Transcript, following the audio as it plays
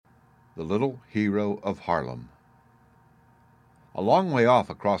The Little Hero of Haarlem. A long way off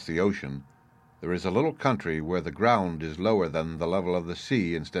across the ocean, there is a little country where the ground is lower than the level of the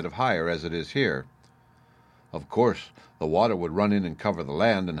sea instead of higher as it is here. Of course, the water would run in and cover the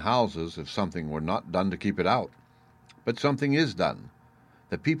land and houses if something were not done to keep it out. But something is done.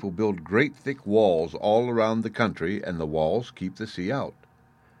 The people build great thick walls all around the country, and the walls keep the sea out.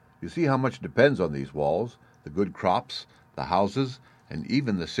 You see how much depends on these walls: the good crops, the houses, and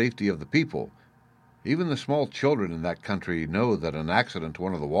even the safety of the people. Even the small children in that country know that an accident to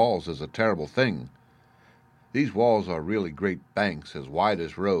one of the walls is a terrible thing. These walls are really great banks as wide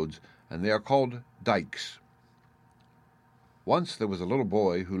as roads, and they are called dikes. Once there was a little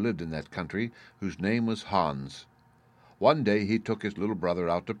boy who lived in that country whose name was Hans. One day he took his little brother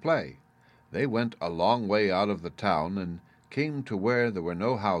out to play. They went a long way out of the town and came to where there were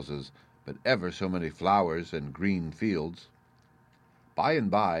no houses, but ever so many flowers and green fields. By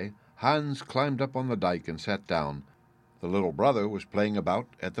and by Hans climbed up on the dike and sat down. The little brother was playing about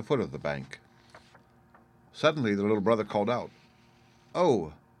at the foot of the bank. Suddenly the little brother called out,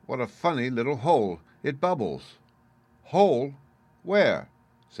 "Oh, what a funny little hole! It bubbles." "Hole? Where?"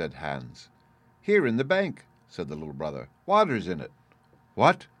 said Hans. "Here in the bank," said the little brother. "Water's in it."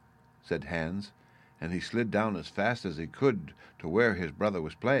 "What?" said Hans, and he slid down as fast as he could to where his brother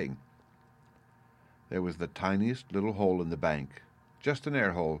was playing. There was the tiniest little hole in the bank, just an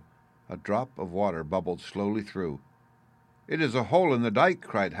air hole. A drop of water bubbled slowly through. "It is a hole in the dike,"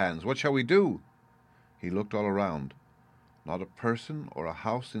 cried Hans. "What shall we do?" He looked all around. Not a person or a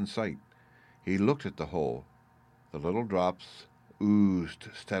house in sight. He looked at the hole. The little drops oozed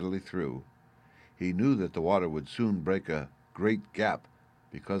steadily through. He knew that the water would soon break a great gap,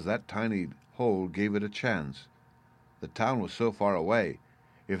 because that tiny hole gave it a chance. The town was so far away.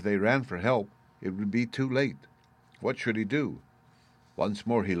 If they ran for help, it would be too late. What should he do? Once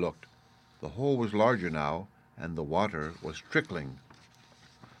more he looked. The hole was larger now, and the water was trickling.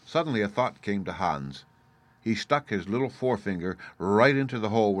 Suddenly a thought came to Hans. He stuck his little forefinger right into the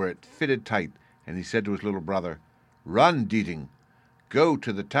hole where it fitted tight, and he said to his little brother, "Run, Dieting. Go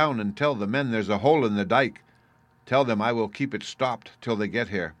to the town and tell the men there's a hole in the dike. Tell them I will keep it stopped till they get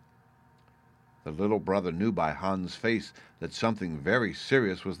here." The little brother knew by Hans' face that something very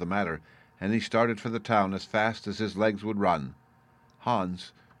serious was the matter, and he started for the town as fast as his legs would run.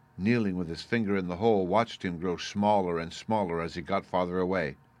 Hans, kneeling with his finger in the hole, watched him grow smaller and smaller as he got farther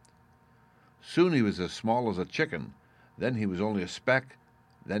away. Soon he was as small as a chicken. Then he was only a speck.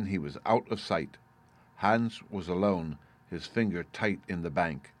 Then he was out of sight. Hans was alone, his finger tight in the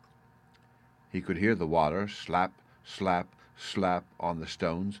bank. He could hear the water slap, slap, slap on the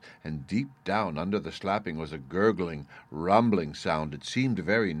stones, and deep down under the slapping was a gurgling, rumbling sound. It seemed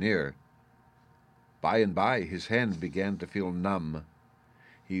very near. By and by his hand began to feel numb.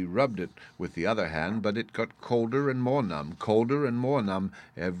 He rubbed it with the other hand, but it got colder and more numb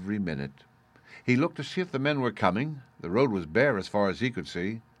every minute. He looked to see if the men were coming. The road was bare as far as he could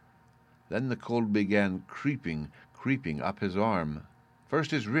see. Then the cold began creeping up his arm.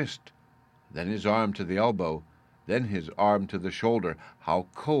 First his wrist, then his arm to the elbow, then his arm to the shoulder. How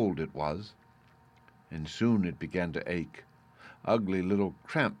cold it was! And soon it began to ache. Ugly little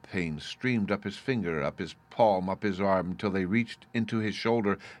cramp pains streamed up his finger, up his palm, up his arm, till they reached into his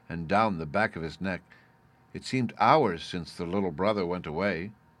shoulder and down the back of his neck. It seemed hours since the little brother went away.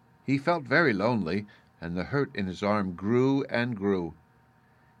 He felt very lonely, and the hurt in his arm grew and grew.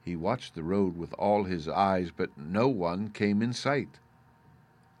 He watched the road with all his eyes, but no one came in sight.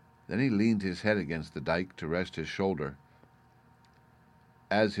 Then he leaned his head against the dike to rest his shoulder.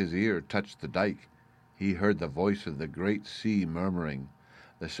 As his ear touched the dike, he heard the voice of the great sea murmuring.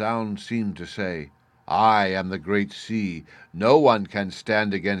 The sound seemed to say, "I am the great sea. No one can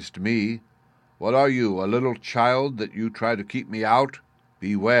stand against me. What are you, a little child, that you try to keep me out?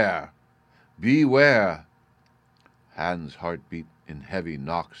 Beware! Beware!" Hans' heart beat in heavy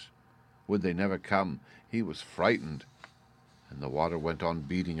knocks. Would they never come? He was frightened. And the water went on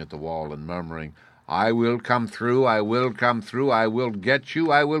beating at the wall and murmuring, "I will come through, I will come through, I will get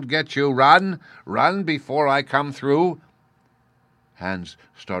you, I will get you. Run, run before I come through." Hans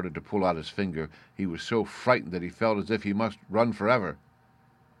started to pull out his finger. He was so frightened that he felt as if he must run forever.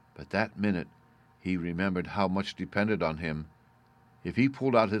 But that minute he remembered how much depended on him. If he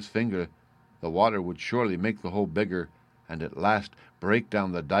pulled out his finger, the water would surely make the hole bigger, and at last break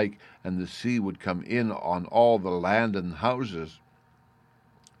down the dike, and the sea would come in on all the land and houses.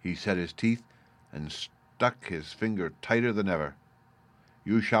 He set his teeth and stuck his finger tighter than ever.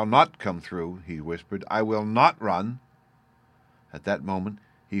 "You shall not come through," he whispered. "I will not run." At that moment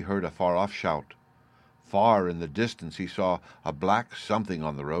he heard a far-off shout. Far in the distance he saw a black something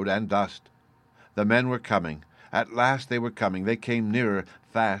on the road, and dust. The men were coming. At last they were coming. They came nearer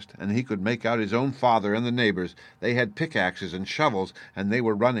fast, and he could make out his own father and the neighbors. They had pickaxes and shovels, and they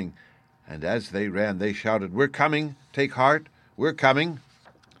were running. And as they ran, they shouted, "We're coming! Take heart! We're coming!"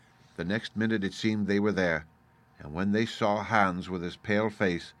 The next minute it seemed they were there, and when they saw Hans with his pale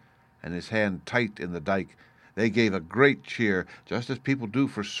face and his hand tight in the dike, they gave a great cheer, just as people do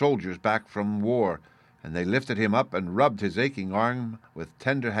for soldiers back from war, and they lifted him up and rubbed his aching arm with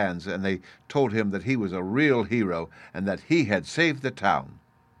tender hands, and they told him that he was a real hero and that he had saved the town.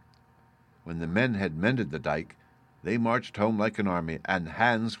 When the men had mended the dike, they marched home like an army, and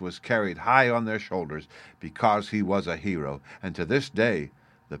Hans was carried high on their shoulders because he was a hero, and to this day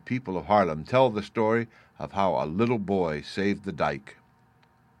the people of Haarlem tell the story of how a little boy saved the dike.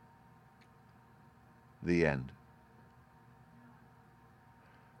 The end.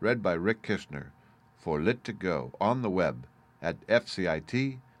 Read by Rick Kistner for Lit2Go on the web at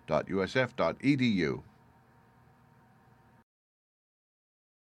fcit.usf.edu.